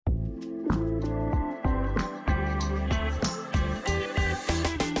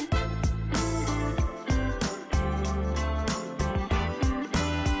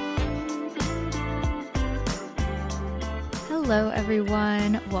Hello,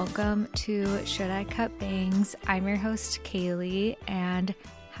 everyone. Welcome to Should I Cut Bangs? I'm your host, Kaylee, and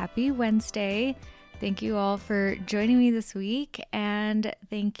happy Wednesday. Thank you all for joining me this week, and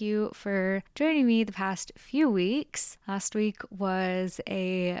thank you for joining me the past few weeks. Last week was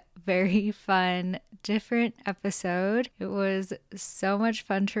a very fun, different episode. It was so much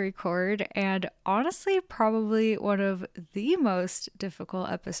fun to record, and honestly, probably one of the most difficult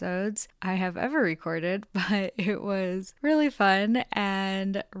episodes I have ever recorded, but it was really fun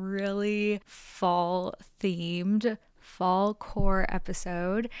and really fall themed, fall core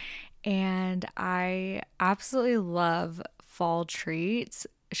episode. And I absolutely love fall treats.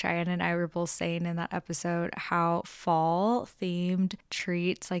 Cheyenne and I were both saying in that episode how fall themed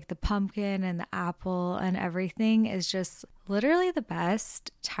treats like the pumpkin and the apple and everything is just literally the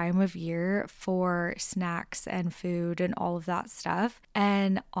best time of year for snacks and food and all of that stuff.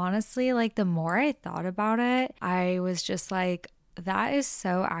 And honestly, like the more I thought about it, I was just like, that is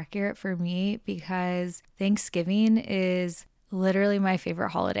so accurate for me because Thanksgiving is literally my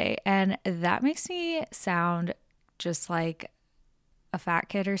favorite holiday. And that makes me sound just like a fat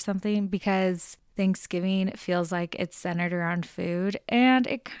kid or something because Thanksgiving feels like it's centered around food. And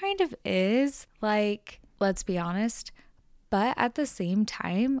it kind of is, like, let's be honest. But at the same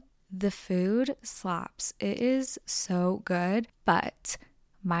time, the food slaps. It is so good. But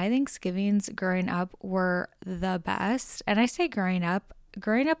my Thanksgivings growing up were the best. And I say growing up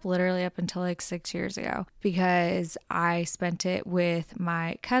literally up until like 6 years ago because I spent it with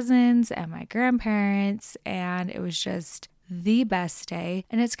my cousins and my grandparents, and it was just the best day.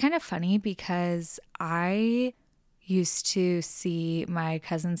 And it's kind of funny because I used to see my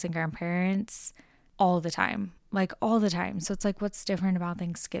cousins and grandparents all the time. So it's like, what's different about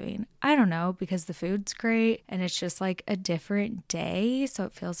Thanksgiving? I don't know, because the food's great and it's just like a different day. So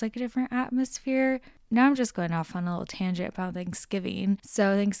it feels like a different atmosphere. Now I'm just going off on a little tangent about Thanksgiving.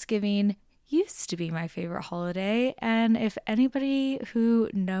 So Thanksgiving used to be my favorite holiday. And if anybody who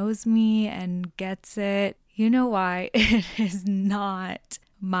knows me and gets it, you know why it is not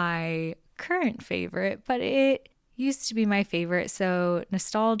my current favorite, but it used to be my favorite. So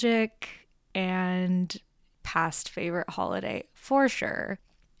nostalgic and past favorite holiday for sure.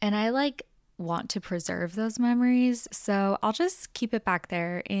 And I want to preserve those memories, so I'll just keep it back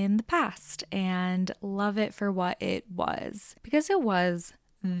there in the past and love it for what it was because it was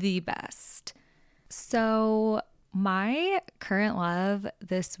the best. So my current love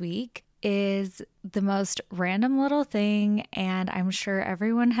this week is the most random little thing, and I'm sure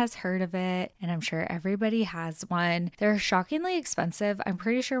everyone has heard of it, and I'm sure everybody has one. They're shockingly expensive. I'm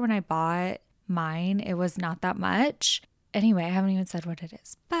pretty sure when I bought mine, it was not that much. Anyway, I haven't even said what it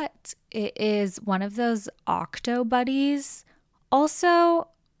is, but it is one of those Octo Buddies. Also,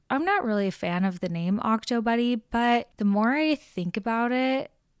 I'm not really a fan of the name Octo Buddy, but the more I think about it,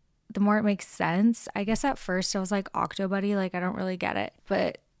 the more it makes sense. I guess at first I was like, Octo Buddy, like I don't really get it.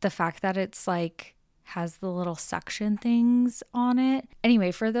 But the fact that it's like has the little suction things on it.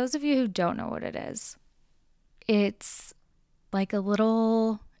 Anyway, for those of you who don't know what it is, it's like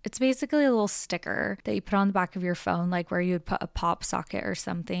it's basically a little sticker that you put on the back of your phone, like where you would put a pop socket or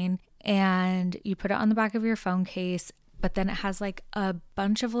something, and you put it on the back of your phone case, but then it has like a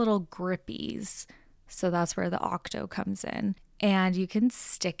bunch of little grippies. So that's where the Octo comes in. And you can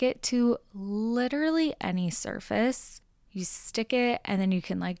stick it to literally any surface. You stick it and then you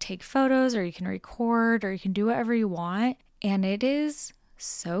can like take photos or you can record or you can do whatever you want. And it is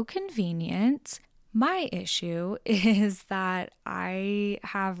so convenient. My issue is that I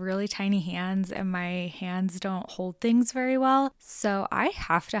have really tiny hands and my hands don't hold things very well. So I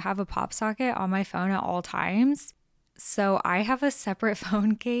have to have a pop socket on my phone at all times. So I have a separate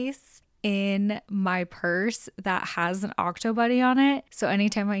phone case in my purse that has an Octo Buddy on it. So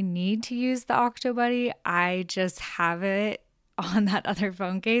anytime I need to use the Octo Buddy, I just have it on that other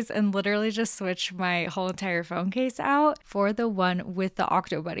phone case and literally just switch my whole entire phone case out for the one with the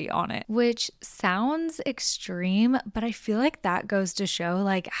Octo Buddy on it, which sounds extreme, but I feel like that goes to show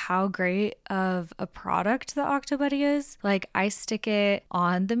like how great of a product the Octo Buddy is. Like I stick it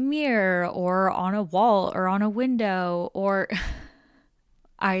on the mirror or on a wall or on a window, or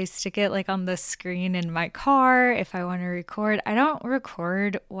I stick it like on the screen in my car if I want to record. I don't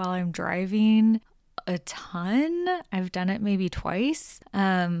record while I'm driving a ton. I've done it maybe twice.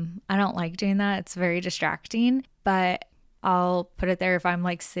 I don't like doing that. It's very distracting, but I'll put it there if I'm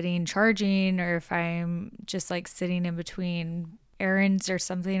like sitting charging or if I'm just like sitting in between errands or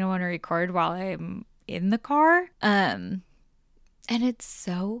something I want to record while I'm in the car. And it's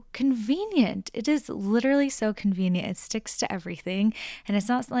so convenient. It is literally so convenient. It sticks to everything. And it's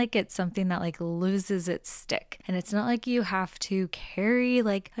not like it's something that like loses its stick. And it's not like you have to carry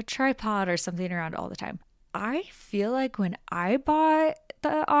like a tripod or something around all the time. I feel like when I bought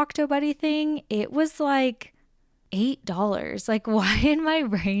the Octobuddy thing, it was like $8. Like, why in my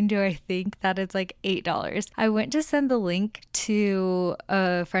brain do I think that it's like $8? I went to send the link to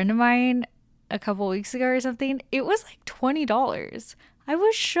a friend of mine a couple weeks ago or something. It was like $20. I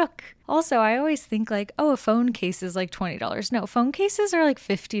was shook. Also, I always think like, oh, a phone case is like $20. No, phone cases are like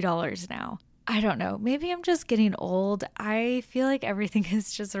 $50 now. I don't know. Maybe I'm just getting old. I feel like everything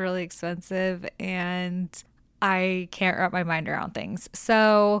is just really expensive and I can't wrap my mind around things.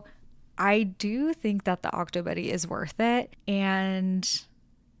 So I do think that the Octobuddy is worth it, and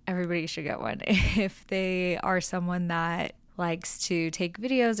everybody should get one if they are someone that likes to take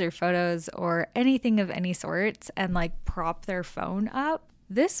videos or photos or anything of any sort and like prop their phone up.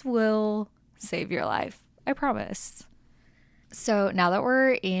 This will save your life. I promise. So now that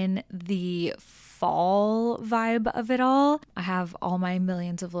we're in the fall vibe of it all, I have all my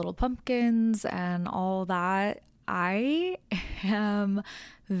millions of little pumpkins and all that. I am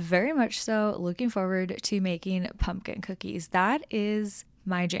very much so looking forward to making pumpkin cookies. That is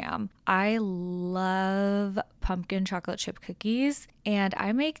my jam. I love pumpkin chocolate chip cookies, and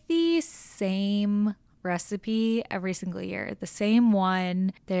I make the same recipe every single year. The same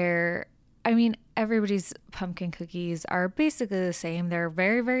one. Everybody's pumpkin cookies are basically the same. They're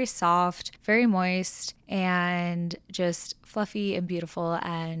very, very soft, very moist, and just fluffy and beautiful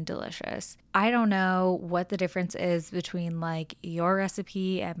and delicious. I don't know what the difference is between like your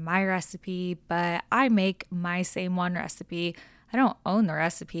recipe and my recipe, but I make my same one recipe. I don't own the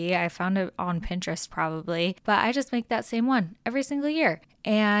recipe. I found it on Pinterest probably, but I just make that same one every single year.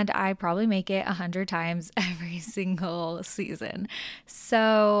 And I probably make it 100 times every single season.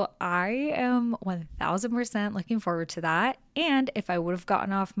 So I am 1000% looking forward to that. And if I would have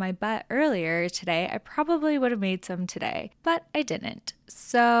gotten off my butt earlier today, I probably would have made some today, but I didn't.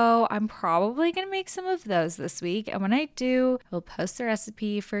 So I'm probably going to make some of those this week. And when I do, I'll post the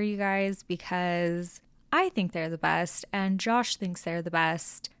recipe for you guys because I think they're the best and Josh thinks they're the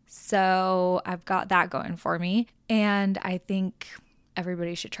best. So I've got that going for me. And I think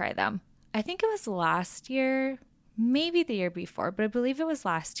everybody should try them. I think it was last year, maybe the year before, but I believe it was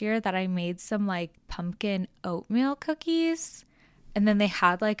last year that I made some like pumpkin oatmeal cookies. And then they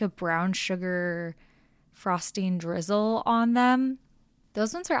had like a brown sugar frosting drizzle on them.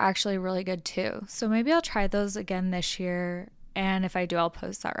 Those ones are actually really good too. So maybe I'll try those again this year. And if I do, I'll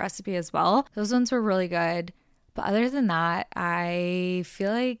post that recipe as well. Those ones were really good. But other than that, I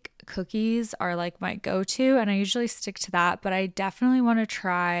feel like cookies are like my go-to and I usually stick to that. But I definitely want to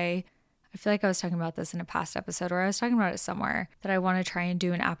try, I feel like I was talking about this in a past episode or I was talking about it somewhere, that I want to try and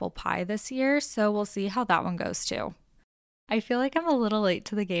do an apple pie this year. So we'll see how that one goes too. I feel like I'm a little late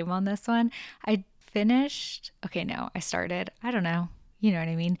to the game on this one. I started. I don't know. You know what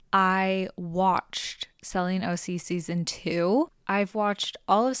I mean? I watched Selling OC season 2. I've watched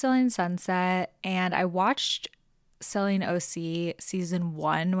all of Selling Sunset and I watched Selling OC season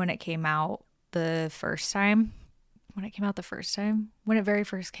 1 when it came out the first time. When it very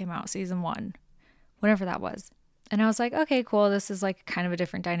first came out, season 1, whenever that was. And I was like, okay, cool. This is like kind of a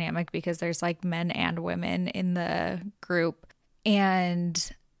different dynamic because there's like men and women in the group.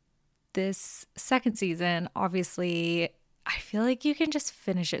 And this second season, obviously, I feel like you can just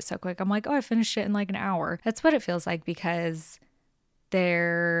finish it so quick. I'm like, oh, I finished it in like an hour. That's what it feels like because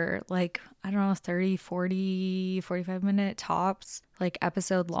they're like, I don't know, 30, 40, 45 minute tops, like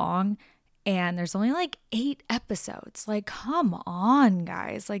episode long. And there's only like 8 episodes. Like, come on,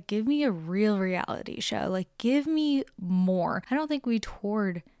 guys. Like, give me a real reality show. Like, give me more. I don't think we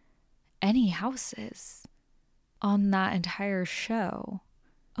toured any houses on that entire show.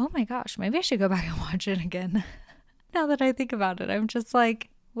 Oh my gosh, maybe I should go back and watch it again. Now that I think about it, I'm just like,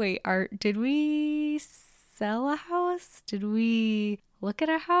 wait, did we sell a house? Did we look at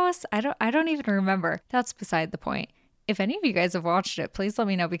a house? I don't even remember. That's beside the point. If any of you guys have watched it, please let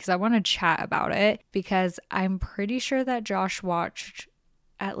me know because I want to chat about it because I'm pretty sure that Josh watched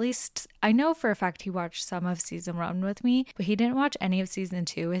at least, I know for a fact he watched some of season 1 with me, but he didn't watch any of season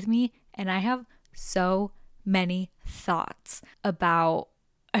 2 with me. And I have so many thoughts about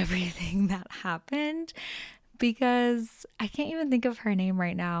everything that happened because I can't even think of her name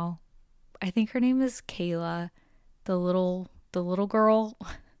right now. I think her name is Kayla, the little girl,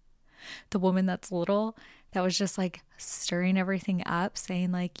 the woman that's little, that was just like stirring everything up,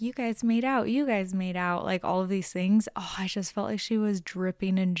 saying like, you guys made out, like all of these things. Oh, I just felt like she was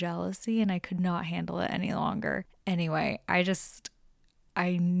dripping in jealousy and I could not handle it any longer. Anyway, I just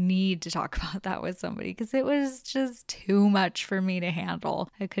I need to talk about that with somebody because it was just too much for me to handle.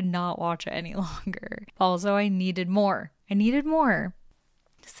 I could not watch it any longer. Also, I needed more.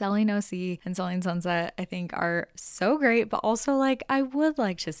 Selling OC and Selling Sunset, I think, are so great, but also like I would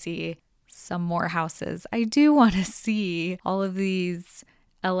like to see some more houses. I do want to see all of these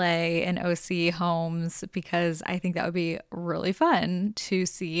LA and OC homes because I think that would be really fun to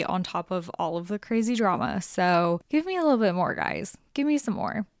see on top of all of the crazy drama. So give me a little bit more, guys. Give me some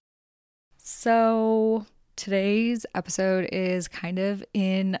more. So today's episode is kind of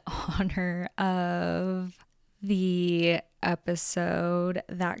in honor of the episode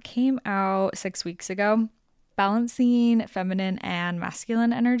that came out 6 weeks ago, Balancing Feminine and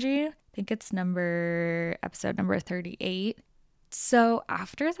Masculine Energy. I think it's episode number 38. So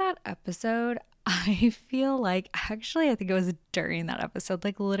after that episode, I feel like, actually, I think it was during that episode,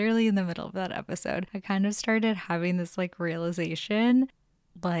 like literally in the middle of that episode, I kind of started having this like realization,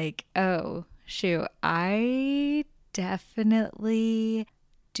 like, oh, shoot, I definitely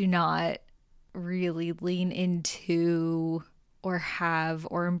do not really lean into or have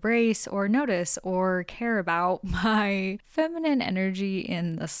or embrace or notice or care about my feminine energy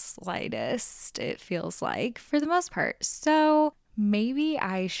in the slightest, it feels like, for the most part. So maybe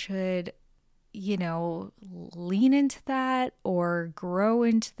I should, lean into that or grow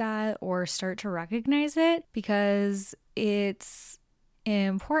into that or start to recognize it because it's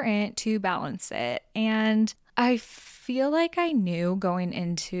important to balance it. And I feel like I knew going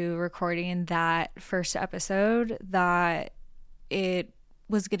into recording that first episode that it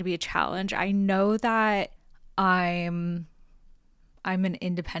was going to be a challenge. I know that I'm an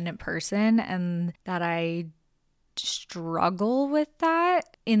independent person and that I struggle with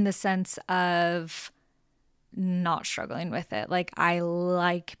that in the sense of not struggling with it. Like I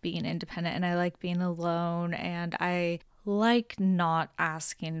like being independent and I like being alone and I like not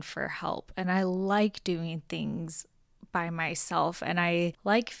asking for help and I like doing things by myself and I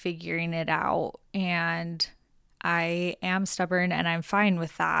like figuring it out and I am stubborn and I'm fine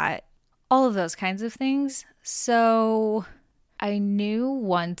with that. All of those kinds of things. So I knew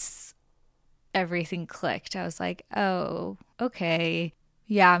once everything clicked, I was like, oh, okay.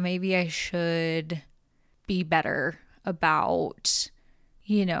 Yeah, maybe I should be better about,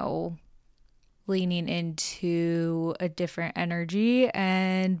 leaning into a different energy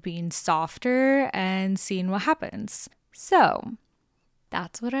and being softer and seeing what happens. So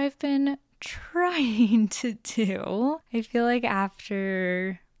that's what I've been trying to do. I feel like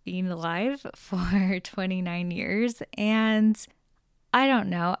after being alive for 29 years, and I don't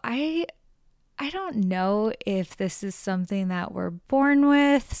know, I don't know if this is something that we're born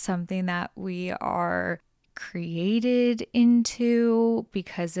with, something that we are created into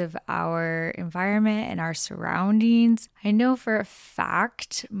because of our environment and our surroundings. I know for a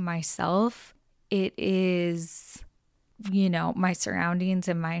fact myself, it is, my surroundings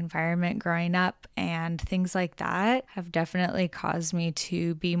and my environment growing up and things like that have definitely caused me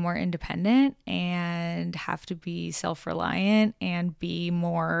to be more independent and have to be self-reliant and be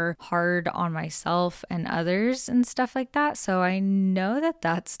more hard on myself and others and stuff like that. So I know that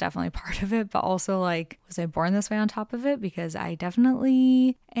that's definitely part of it, but also like, was I born this way on top of it? Because I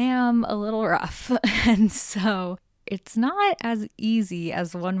definitely am a little rough. And so it's not as easy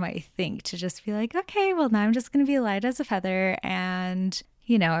as one might think to just be like, okay, well, now I'm just going to be light as a feather and,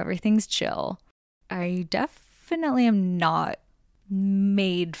 everything's chill. I definitely am not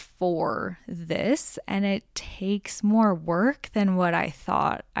made for this, and it takes more work than what I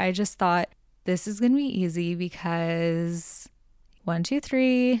thought. I just thought this is going to be easy because 1, 2,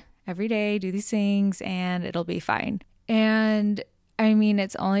 3, every day, do these things and it'll be fine. And I mean,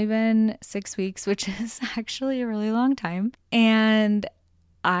 it's only been 6 weeks, which is actually a really long time. And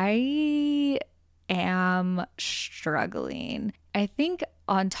I am struggling. I think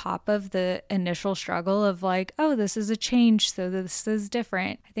on top of the initial struggle of like, oh, this is a change, so this is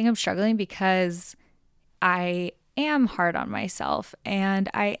different. I think I'm struggling because I am hard on myself and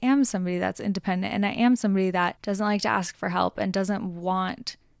I am somebody that's independent and I am somebody that doesn't like to ask for help and doesn't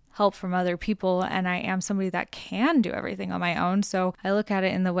want help from other people, and I am somebody that can do everything on my own. So I look at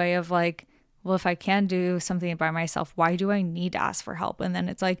it in the way of like, well, if I can do something by myself, why do I need to ask for help? And then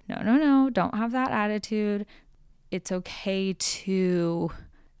it's like, no, don't have that attitude. It's okay to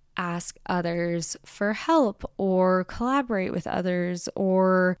ask others for help or collaborate with others,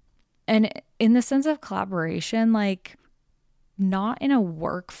 and in the sense of collaboration, like not in a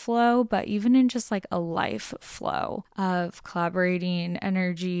workflow, but even in just like a life flow of collaborating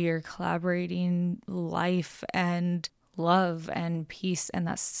energy or collaborating life and love and peace. And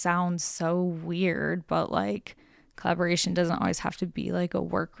that sounds so weird, but like collaboration doesn't always have to be like a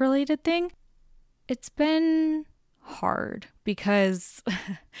work related thing. It's been hard because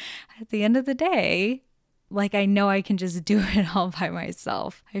at the end of the day, like I know I can just do it all by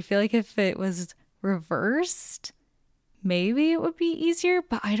myself. I feel like if it was reversed, maybe it would be easier,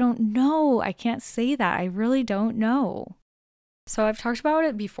 but I don't know. I can't say that. I really don't know. So I've talked about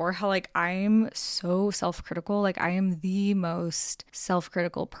it before, how like I'm so self-critical. Like I am the most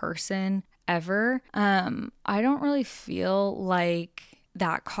self-critical person ever. I don't really feel like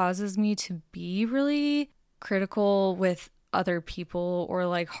that causes me to be really critical with other people or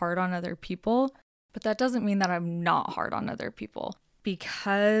like hard on other people. But that doesn't mean that I'm not hard on other people.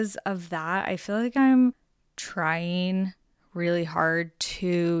 Because of that, I feel like I'm trying really hard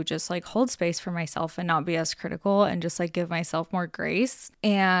to just like hold space for myself and not be as critical and just like give myself more grace.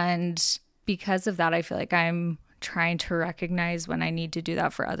 And because of that, I feel like I'm trying to recognize when I need to do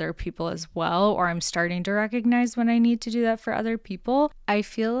that for other people as well, or I'm starting to recognize when I need to do that for other people. I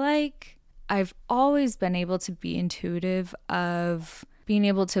feel like I've always been able to be intuitive of being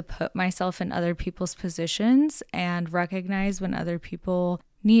able to put myself in other people's positions and recognize when other people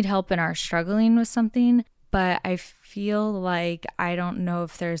need help and are struggling with something. But I feel like I don't know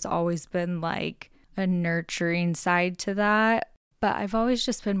if there's always been like a nurturing side to that. But I've always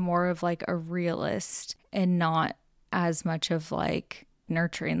just been more of like a realist and not as much of like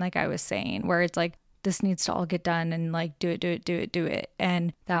nurturing, like I was saying, where it's like, this needs to all get done and like do it.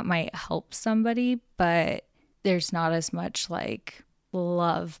 And that might help somebody, but there's not as much like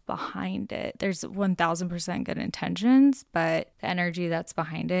love behind it. There's 1000% good intentions, but the energy that's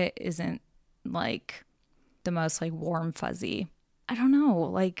behind it isn't like the most like warm fuzzy. I don't know,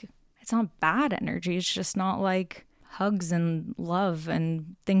 like it's not bad energy. It's just not like hugs and love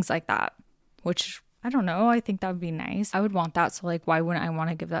and things like that, which I don't know. I think that would be nice. I would want that. So like, why wouldn't I want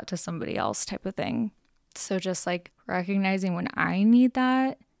to give that to somebody else type of thing? So just like recognizing when I need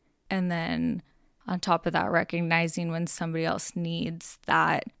that. And then on top of that, recognizing when somebody else needs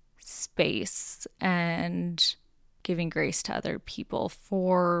that space and giving grace to other people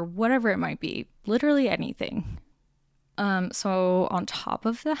for whatever it might be, literally anything. So on top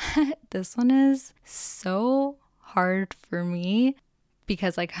of that, this one is so hard for me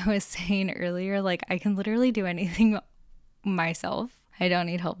because like I was saying earlier, like I can literally do anything myself. I don't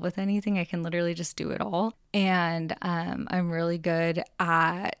need help with anything. I can literally just do it all. And I'm really good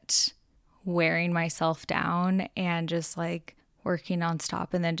at wearing myself down and just like working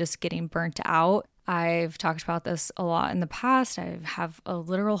nonstop and then just getting burnt out. I've talked about this a lot in the past. I have a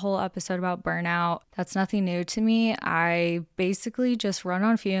literal whole episode about burnout. That's nothing new to me. I basically just run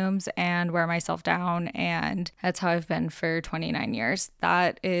on fumes and wear myself down, and that's how I've been for 29 years.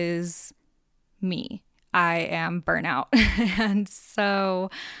 That is me. I am burnout. And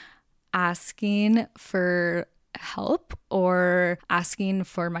so asking for help or asking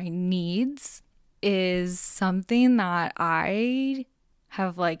for my needs is something that I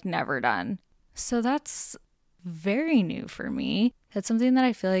have like never done. So that's very new for me. That's something that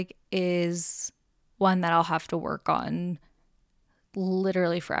I feel like is one that I'll have to work on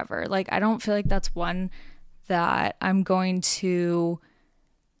literally forever. Like I don't feel like that's one that I'm going to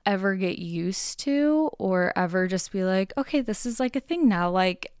ever get used to or ever just be like, okay, this is like a thing now,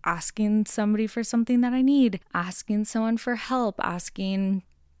 like asking somebody for something that I need, asking someone for help, asking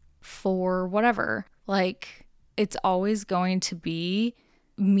for whatever. Like it's always going to be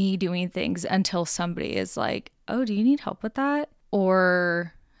me doing things until somebody is like, oh, do you need help with that?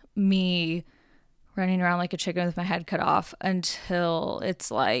 Or me running around like a chicken with my head cut off until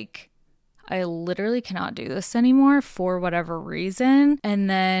it's like, I literally cannot do this anymore for whatever reason. And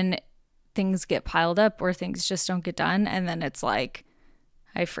then things get piled up or things just don't get done. And then it's like,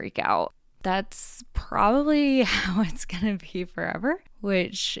 I freak out. That's probably how it's going to be forever,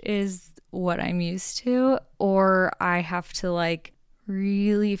 which is what I'm used to. Or I have to like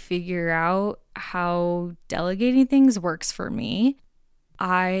really figure out how delegating things works for me.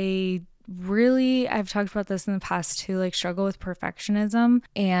 I've talked about this in the past too, like struggle with perfectionism.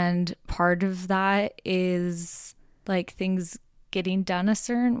 And part of that is like things getting done a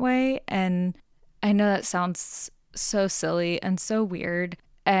certain way. And I know that sounds so silly and so weird.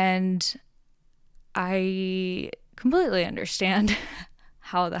 And I completely understand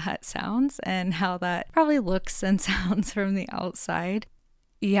how that sounds and how that probably looks and sounds from the outside.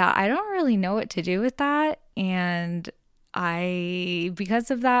 Yeah, I don't really know what to do with that. And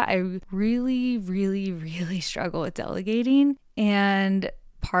because of that, I really, really, really struggle with delegating. And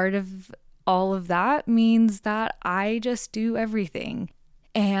part of all of that means that I just do everything.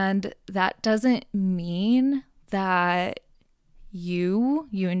 And that doesn't mean that you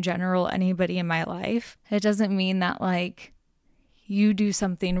in general, anybody in my life. It doesn't mean that like you do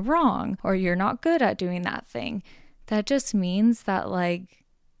something wrong or you're not good at doing that thing. That just means that like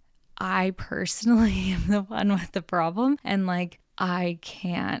I personally am the one with the problem and like I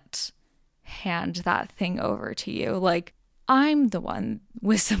can't hand that thing over to you. Like I'm the one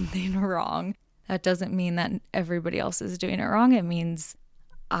with something wrong. That doesn't mean that everybody else is doing it wrong. It means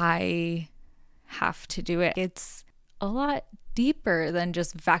I have to do it. It's a lot deeper than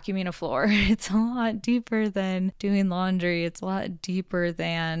just vacuuming a floor. It's a lot deeper than doing laundry. It's a lot deeper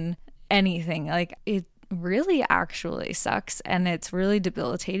than anything. Like it really actually sucks and it's really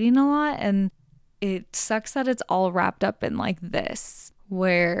debilitating a lot. And it sucks that it's all wrapped up in like this,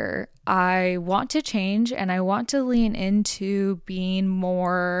 where I want to change and I want to lean into being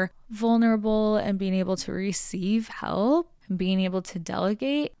more vulnerable and being able to receive help, being able to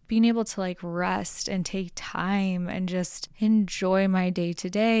delegate, being able to like rest and take time and just enjoy my day to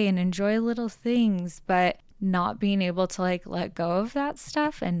day and enjoy little things, but not being able to like let go of that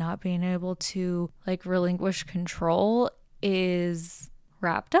stuff and not being able to like relinquish control is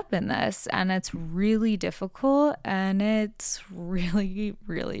wrapped up in this. And it's really difficult and it's really,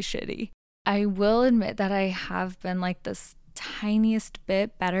 really shitty. I will admit that I have been like this tiniest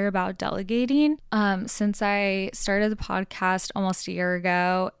bit better about delegating since I started the podcast almost a year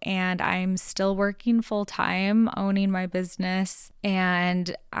ago, and I'm still working full time owning my business,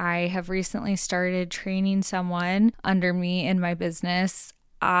 and I have recently started training someone under me in my business.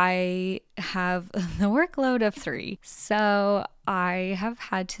 I have the workload of 3, so I have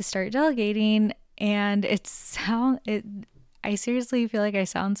had to start delegating, and I seriously feel like I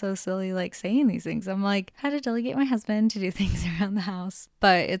sound so silly like saying these things. I'm like, I had to delegate my husband to do things around the house.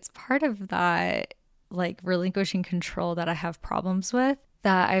 But it's part of that like relinquishing control that I have problems with,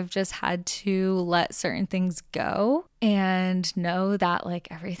 that I've just had to let certain things go and know that like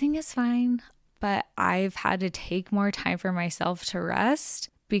everything is fine. But I've had to take more time for myself to rest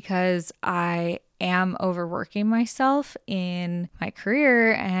because I am overworking myself in my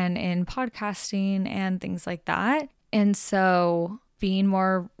career and in podcasting and things like that. And so being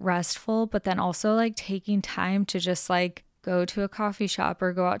more restful, but then also like taking time to just like go to a coffee shop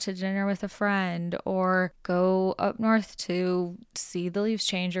or go out to dinner with a friend or go up north to see the leaves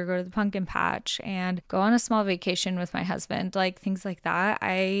change or go to the pumpkin patch and go on a small vacation with my husband, like things like that.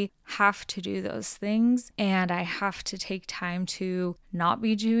 I have to do those things and I have to take time to not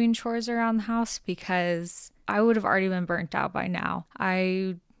be doing chores around the house because I would have already been burnt out by now.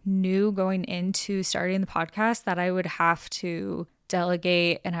 I knew going into starting the podcast that I would have to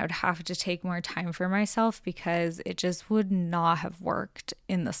delegate and I would have to take more time for myself because it just would not have worked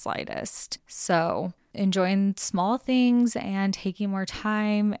in the slightest. So enjoying small things and taking more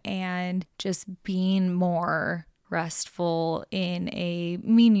time and just being more restful in a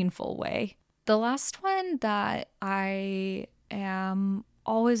meaningful way. The last one that I am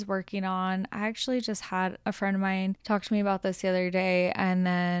always working on, I actually just had a friend of mine talk to me about this the other day, and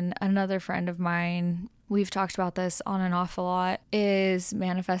then another friend of mine, we've talked about this on and off a lot, is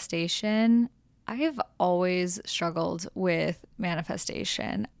manifestation. I've always struggled with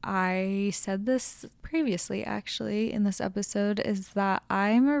manifestation. I said this previously actually in this episode, is that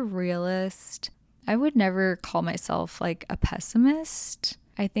I'm a realist. I would never call myself like a pessimist.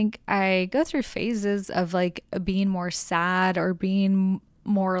 I think I go through phases of like being more sad or being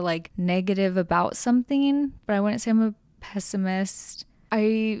more like negative about something, but I wouldn't say I'm a pessimist.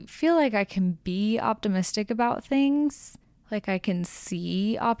 I feel like I can be optimistic about things, like I can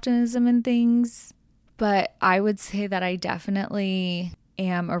see optimism in things, but I would say that I definitely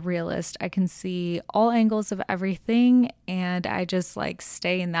am a realist. I can see all angles of everything and I just like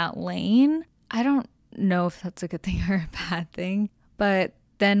stay in that lane. I don't know if that's a good thing or a bad thing, but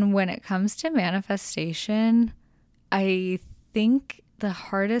then when it comes to manifestation, I think the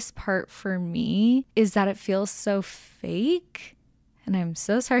hardest part for me is that it feels so fake. And I'm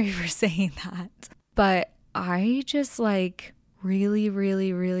so sorry for saying that. But I just like really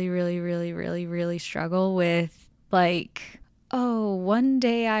struggle with like, oh, one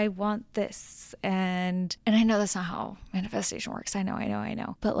day I want this. And I know that's not how manifestation works. I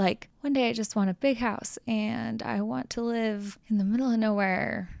know. But like one day I just want a big house and I want to live in the middle of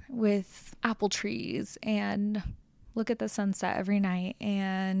nowhere with apple trees and look at the sunset every night.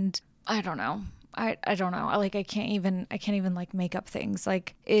 And I don't know. I don't know. Like I can't even like make up things.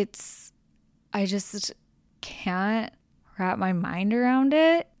 Like I just can't wrap my mind around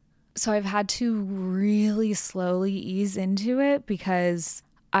it. So I've had to really slowly ease into it because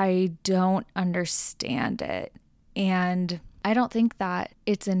I don't understand it. And I don't think that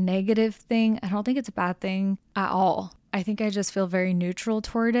it's a negative thing. I don't think it's a bad thing at all. I think I just feel very neutral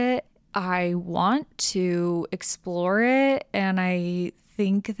toward it. I want to explore it, and I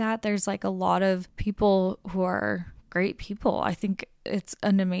think that there's like a lot of people who are great people. I think it's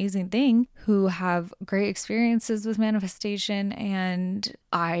an amazing thing who have great experiences with manifestation, and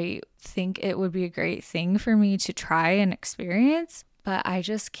I think it would be a great thing for me to try and experience, but I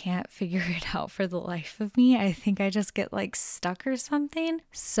just can't figure it out for the life of me. I think I just get like stuck or something.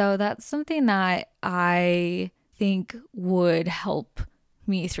 So that's something that I think would help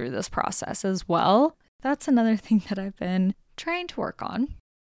me through this process as well. That's another thing that I've been trying to work on.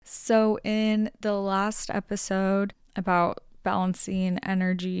 So in the last episode about balancing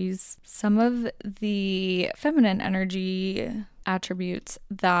energies, some of the feminine energy attributes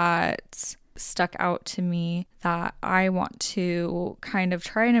that stuck out to me that I want to kind of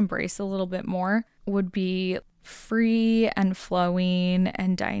try and embrace a little bit more would be free and flowing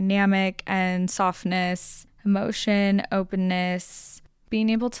and dynamic and softness, emotion, openness, being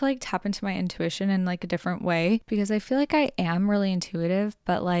able to like tap into my intuition in like a different way, because I feel like I am really intuitive,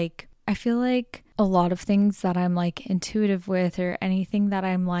 but like I feel like a lot of things that I'm like intuitive with, or anything that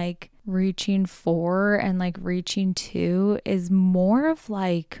I'm like reaching for and like reaching to, is more of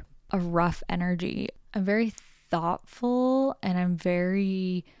like a rough energy. I'm very thoughtful and I'm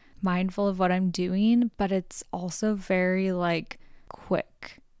very mindful of what I'm doing, but it's also very like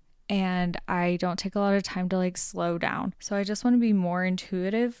quick, and I don't take a lot of time to like slow down. So I just want to be more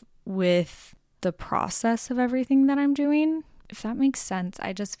intuitive with the process of everything that I'm doing, if that makes sense.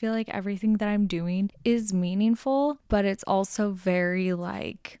 I just feel like everything that I'm doing is meaningful, but it's also very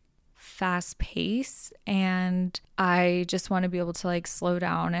like fast paced, and I just want to be able to like slow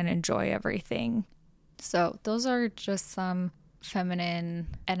down and enjoy everything. So those are just some feminine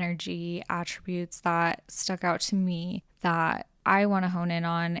energy attributes that stuck out to me that I want to hone in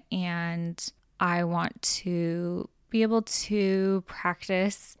on, and I want to be able to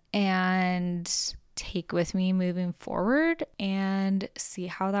practice and take with me moving forward and see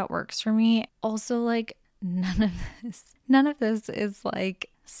how that works for me. Also, like none of this is like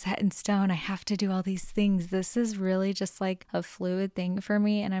set in stone. I have to do all these things. This is really just like a fluid thing for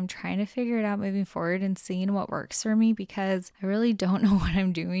me, and I'm trying to figure it out moving forward and seeing what works for me, because I really don't know what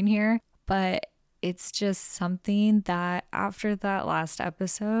I'm doing here. But it's just something that after that last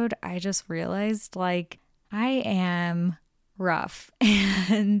episode, I just realized like I am rough,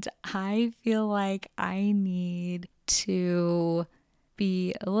 and I feel like I need to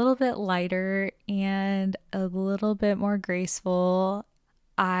be a little bit lighter and a little bit more graceful.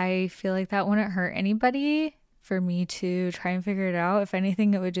 I feel like that wouldn't hurt anybody for me to try and figure it out. If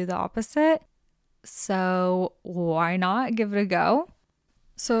anything, it would do the opposite. So why not give it a go?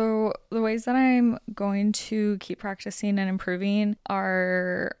 So the ways that I'm going to keep practicing and improving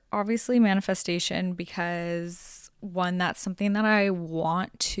are obviously manifestation, because one, that's something that I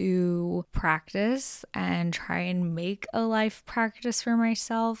want to practice and try and make a life practice for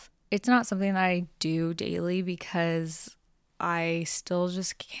myself. It's not something that I do daily because I still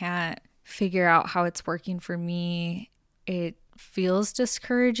just can't figure out how it's working for me. It feels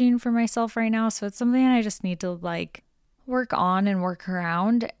discouraging for myself right now. So it's something I just need to like work on and work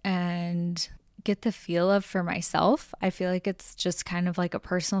around and get the feel of for myself. I feel like it's just kind of like a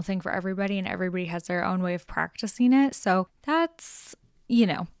personal thing for everybody, and everybody has their own way of practicing it. So that's,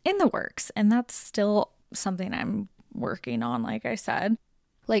 in the works, and that's still something I'm working on, like I said.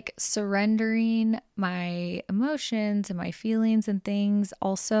 Like surrendering my emotions and my feelings and things.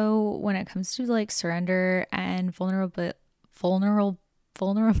 Also, when it comes to like surrender and vulnerability,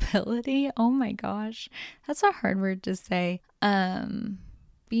 oh my gosh, that's a hard word to say.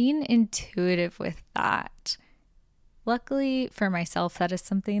 Being intuitive with that. Luckily for myself, that is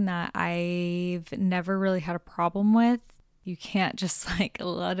something that I've never really had a problem with. You can't just like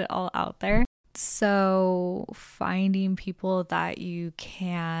let it all out there. So finding people that you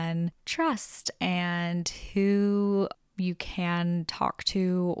can trust and who you can talk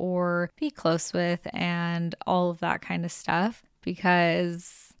to or be close with and all of that kind of stuff,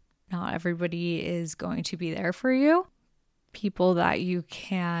 because not everybody is going to be there for you. People that you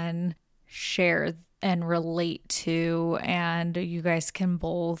can share and relate to, and you guys can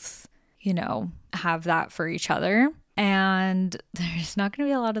both, have that for each other. And there's not going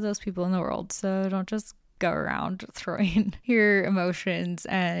to be a lot of those people in the world. So don't just go around throwing your emotions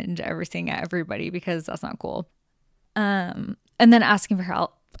and everything at everybody, because that's not cool. And then asking for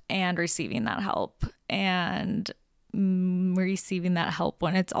help and receiving that help, and receiving that help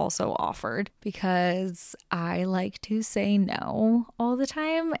when it's also offered, because I like to say no all the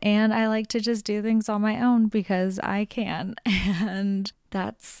time, and I like to just do things on my own because I can, and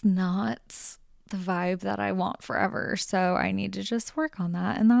that's not the vibe that I want forever. So I need to just work on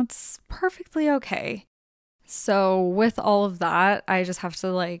that, and that's perfectly okay. So with all of that, I just have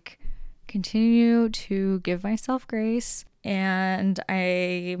to like continue to give myself grace, and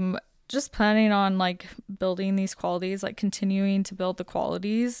I'm just planning on like building these qualities, like continuing to build the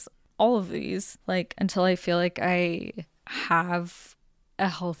qualities, all of these, like until I feel like I have a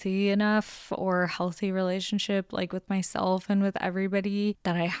healthy enough or healthy relationship like with myself and with everybody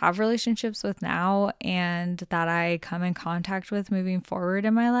that I have relationships with now and that I come in contact with moving forward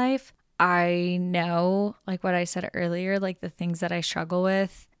in my life. I know, like what I said earlier, like the things that I struggle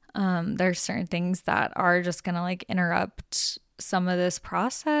with, there's certain things that are just gonna like interrupt some of this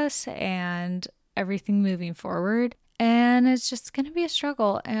process and everything moving forward, and it's just gonna be a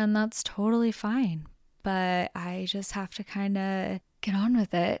struggle, and that's totally fine. But I just have to kind of get on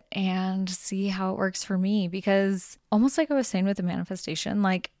with it and see how it works for me, because almost like I was saying with the manifestation,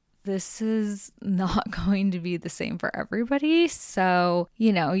 like this is not going to be the same for everybody. So,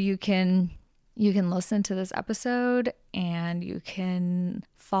 you know, you can listen to this episode and you can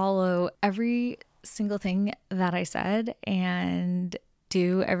follow every single thing that I said and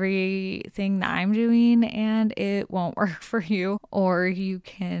do everything that I'm doing, and it won't work for you. Or you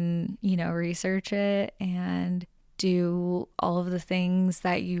can, you know, research it and do all of the things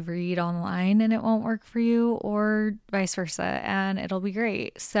that you read online and it won't work for you, or vice versa, and it'll be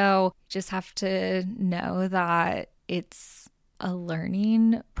great. So you just have to know that it's a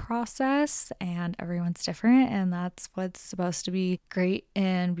learning process and everyone's different, and that's what's supposed to be great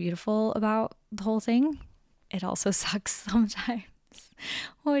and beautiful about the whole thing. It also sucks sometimes,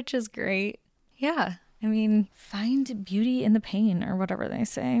 which is great. Yeah, I mean, find beauty in the pain, or whatever they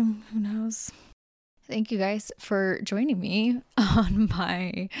say. Who knows? Thank you guys for joining me on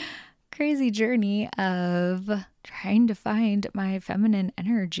my crazy journey of trying to find my feminine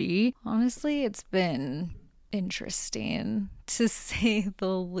energy. Honestly, it's been interesting to say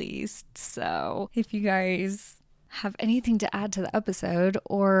the least. So if you guys have anything to add to the episode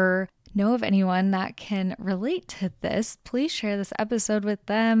or know of anyone that can relate to this, please share this episode with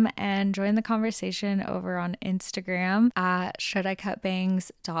them and join the conversation over on Instagram at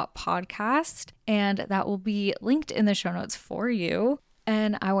shouldicutbangs.podcast, and that will be linked in the show notes for you.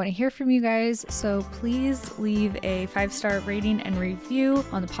 And I want to hear from you guys, so please leave a 5-star rating and review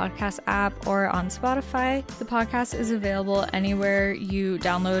on the podcast app or on Spotify. The podcast is available anywhere you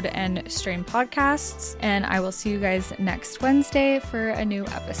download and stream podcasts, and I will see you guys next Wednesday for a new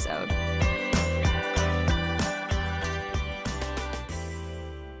episode.